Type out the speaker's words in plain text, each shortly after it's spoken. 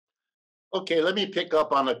Okay, let me pick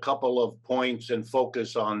up on a couple of points and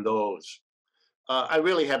focus on those. I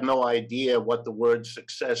really have no idea what the word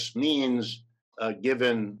success means,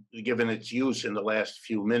 given its use in the last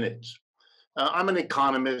few minutes. I'm an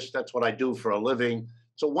economist. That's what I do for a living.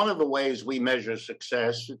 So one of the ways we measure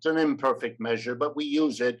success, it's an imperfect measure, but we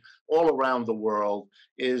use it all around the world,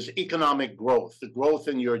 is economic growth, the growth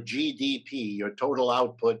in your GDP, your total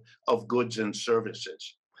output of goods and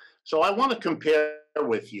services. So I want to compare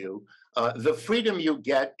with you the freedom you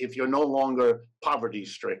get if you're no longer poverty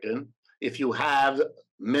stricken, if you have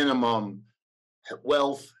minimum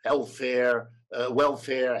wealth,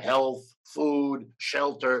 welfare, health, food,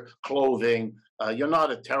 shelter, clothing. You're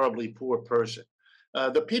not a terribly poor person.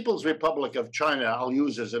 The People's Republic of China, I'll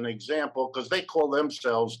use as an example because they call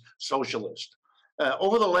themselves socialist.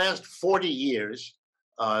 Over the last 40 years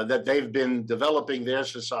that they've been developing their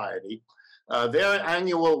society, their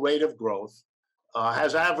annual rate of growth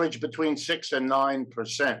has averaged between 6 and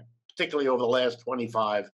 9%, particularly over the last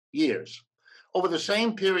 25 years. Over the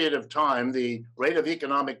same period of time, the rate of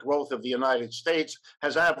economic growth of the United States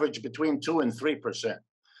has averaged between 2 and 3%.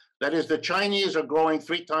 That is, the Chinese are growing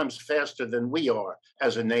 3 times faster than we are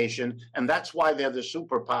as a nation, and that's why they're the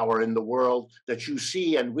superpower in the world that you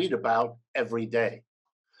see and read about every day.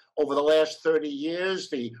 Over the last 30 years,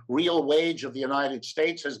 the real wage of the United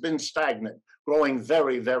States has been stagnant, growing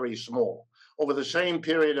very, very small. Over the same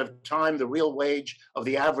period of time, the real wage of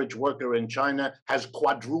the average worker in China has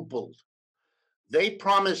quadrupled. They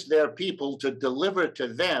promised their people to deliver to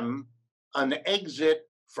them an exit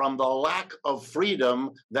from the lack of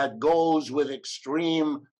freedom that goes with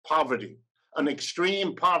extreme poverty, an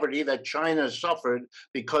extreme poverty that China suffered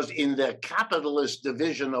because in the capitalist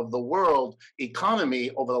division of the world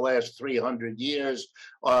economy over the last 300 years,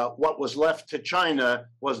 what was left to China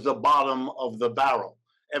was the bottom of the barrel.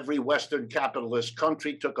 Every Western capitalist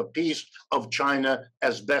country took a piece of China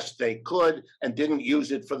as best they could and didn't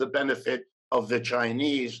use it for the benefit of the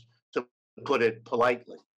Chinese, to put it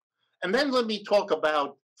politely. And then let me talk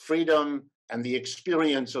about freedom and the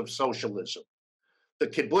experience of socialism. The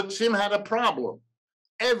kibbutzim had a problem.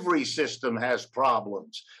 Every system has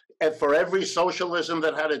problems. And for every socialism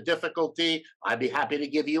that had a difficulty, I'd be happy to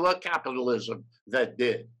give you a capitalism that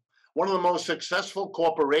did. One of the most successful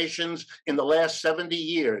corporations in the last 70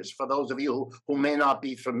 years, for those of you who may not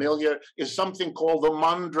be familiar, is something called the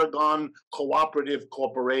Mondragon Cooperative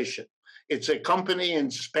Corporation. It's a company in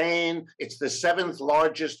Spain. It's the 7th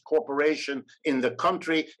largest corporation in the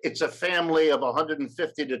country. It's a family of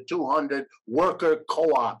 150 to 200 worker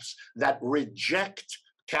co-ops that reject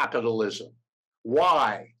capitalism.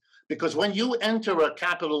 Why? Because when you enter a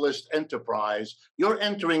capitalist enterprise, you're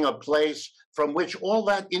entering a place from which all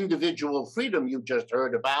that individual freedom you just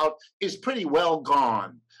heard about is pretty well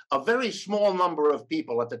gone. A very small number of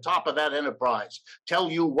people at the top of that enterprise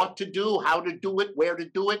tell you what to do, how to do it, where to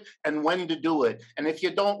do it, and when to do it. And if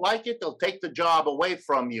you don't like it, they'll take the job away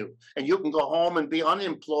from you. And you can go home and be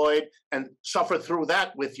unemployed and suffer through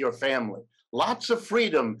that with your family. Lots of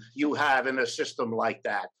freedom you have in a system like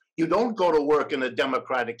that. You don't go to work in a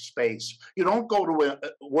democratic space. You don't go to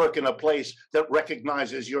work in a place that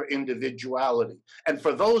recognizes your individuality. And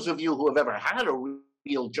for those of you who have ever had a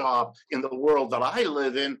real job in the world that I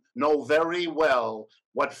live in, know very well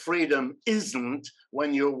what freedom isn't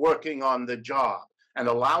when you're working on the job. And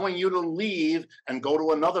allowing you to leave and go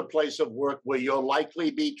to another place of work where you'll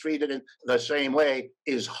likely be treated in the same way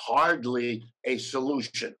is hardly a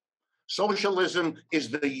solution. Socialism is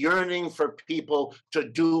the yearning for people to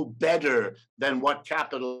do better than what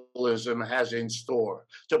capitalism has in store,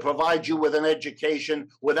 to provide you with an education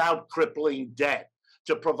without crippling debt,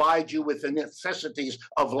 to provide you with the necessities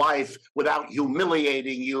of life without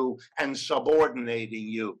humiliating you and subordinating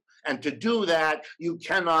you. And to do that, you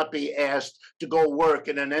cannot be asked to go work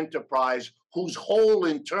in an enterprise whose whole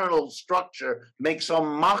internal structure makes a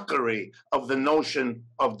mockery of the notion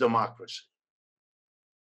of democracy.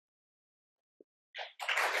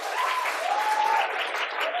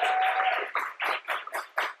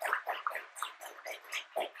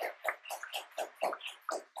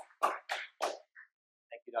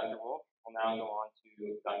 Dr. Wolff. We'll now go on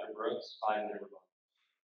to Dr. Brooks, 5-minute rebuttal.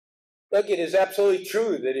 Look, it is absolutely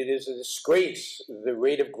true that it is a disgrace, the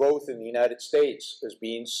rate of growth in the United States as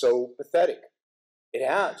being so pathetic. It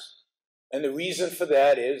has. And the reason for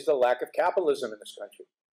that is the lack of capitalism in this country.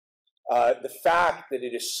 The fact that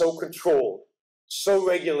it is so controlled, so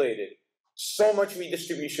regulated, so much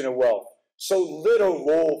redistribution of wealth, so little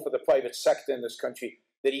role for the private sector in this country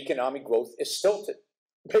that economic growth is stilted.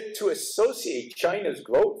 But to associate China's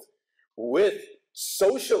growth with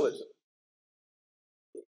socialism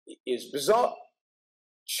is bizarre.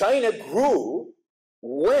 China grew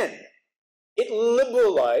when it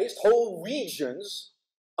liberalized whole regions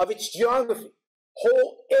of its geography,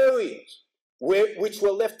 whole areas which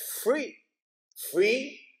were left free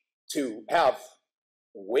to have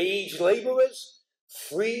wage laborers,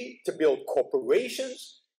 free to build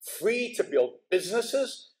corporations, free to build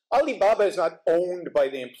businesses. Alibaba is not owned by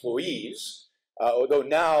the employees, although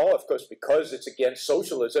now, of course, because it's against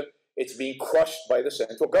socialism, it's being crushed by the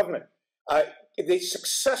central government. The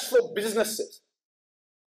successful businesses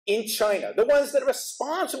in China, the ones that are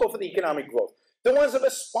responsible for the economic growth, the ones that are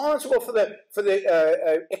responsible for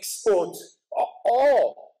the export, are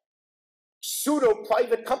all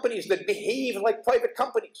pseudo-private companies that behave like private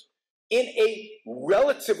companies in a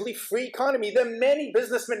relatively free economy. There are many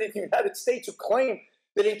businessmen in the United States who claim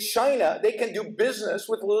that in China they can do business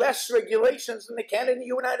with less regulations than they can in the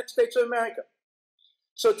United States of America.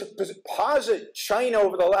 So to posit China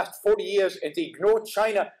over the last 40 years and to ignore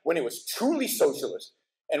China when it was truly socialist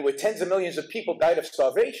and where tens of millions of people died of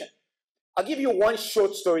starvation. I'll give you one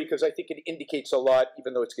short story because I think it indicates a lot,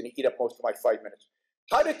 even though it's going to eat up most of my 5 minutes.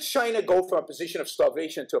 How did China go from a position of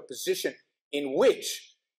starvation to a position in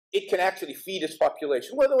which it can actually feed its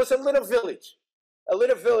population? Well, there was a little village,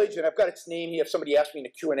 and I've got its name here. If somebody asks me in the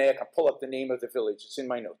Q&A, I can pull up the name of the village. It's in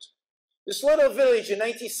my notes. This little village in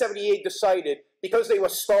 1978 decided, because they were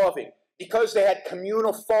starving, because they had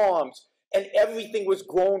communal farms, and everything was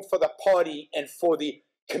grown for the party and for the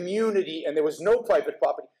community, and there was no private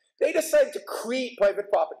property, they decided to create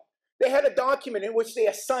private property. They had a document in which they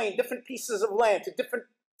assigned different pieces of land to different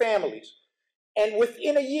families. And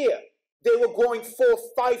within a year, they were growing 4 or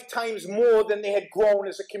 5 times more than they had grown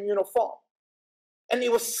as a communal farm. And they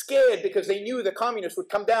were scared because they knew the communists would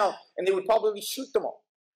come down and they would probably shoot them all.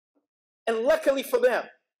 And luckily for them,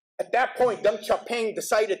 at that point, Deng Xiaoping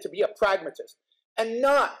decided to be a pragmatist and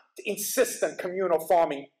not to insist on communal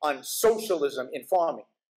farming, on socialism in farming.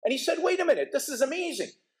 And he said, wait a minute, this is amazing.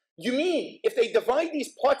 You mean if they divide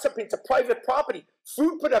these plots up into private property,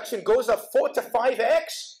 food production goes up 4 to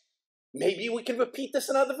 5x? Maybe we can repeat this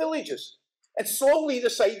in other villages. And slowly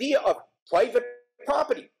this idea of private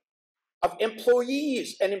property, of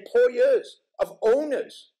employees and employers, of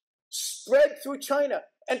owners, spread through China,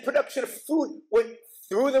 and production of food went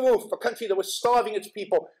through the roof. A country that was starving its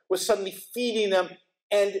people was suddenly feeding them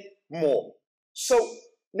and more. So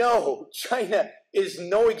no, China is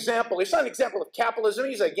no example. It's not an example of capitalism.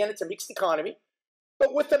 Again, it's a mixed economy,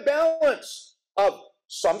 but with the balance of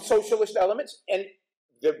some socialist elements, and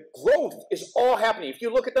the growth is all happening. If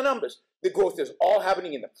you look at the numbers, the growth is all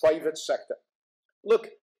happening in the private sector. Look,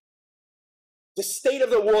 the state of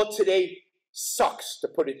the world today sucks, to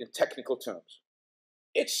put it in technical terms.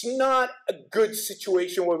 It's not a good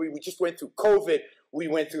situation where we just went through COVID, we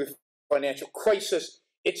went through a financial crisis.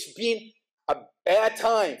 It's been a bad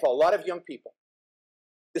time for a lot of young people.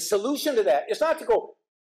 The solution to that is not to go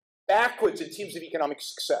backwards in terms of economic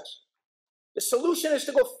success. The solution is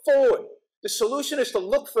to go forward. The solution is to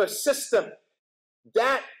look for a system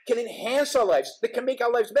that can enhance our lives, that can make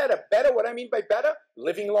our lives better. Better, what I mean by better?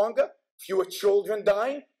 Living longer, fewer children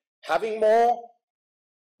dying, having more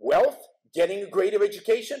wealth, getting a greater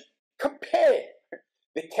education. Compare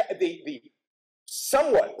the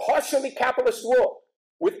somewhat partially capitalist world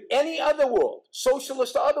with any other world,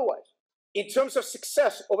 socialist or otherwise, in terms of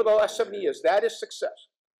success over the last 70 years. That is success.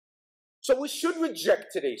 So we should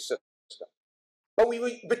reject today's system.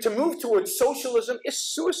 But to move towards socialism is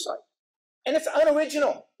suicide. And it's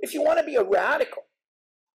unoriginal. If you want to be a radical,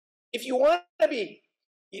 if you want to be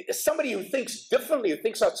somebody who thinks differently, who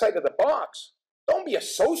thinks outside of the box, don't be a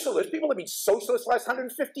socialist. People have been socialists the last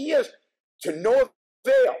 150 years to no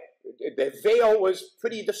avail. The veil was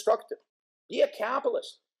pretty destructive. Be a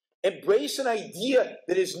capitalist. Embrace an idea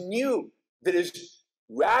that is new, that is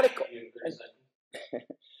radical,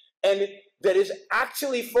 and that is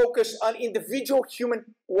actually focused on individual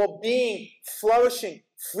human well-being, flourishing,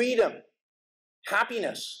 freedom,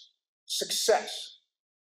 happiness, success.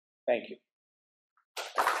 Thank you.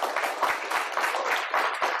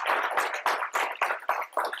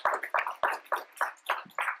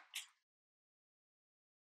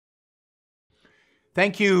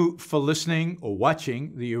 Thank you for listening or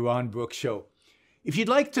watching the Yaron Brook Show. If you'd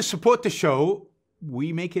like to support the show,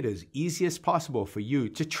 we make it as easy as possible for you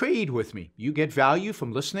to trade with me. You get value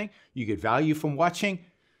from listening. You get value from watching.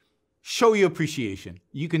 Show your appreciation.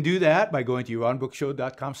 You can do that by going to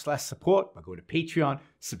yaronbrookshow.com/support, by going to Patreon,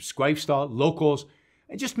 Subscribestar, Locals,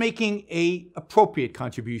 and just making a appropriate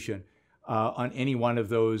contribution on any one of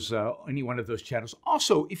those channels.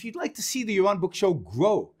 Also, if you'd like to see the Yaron Brook Show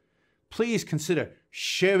grow, please consider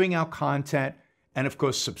sharing our content and, of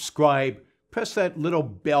course, subscribe, press that little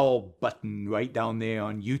bell button right down there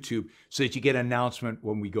on YouTube so that you get an announcement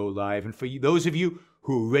when we go live. And for those of you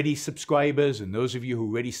who are already subscribers and those of you who are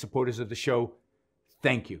already supporters of the show,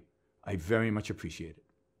 thank you. I very much appreciate it.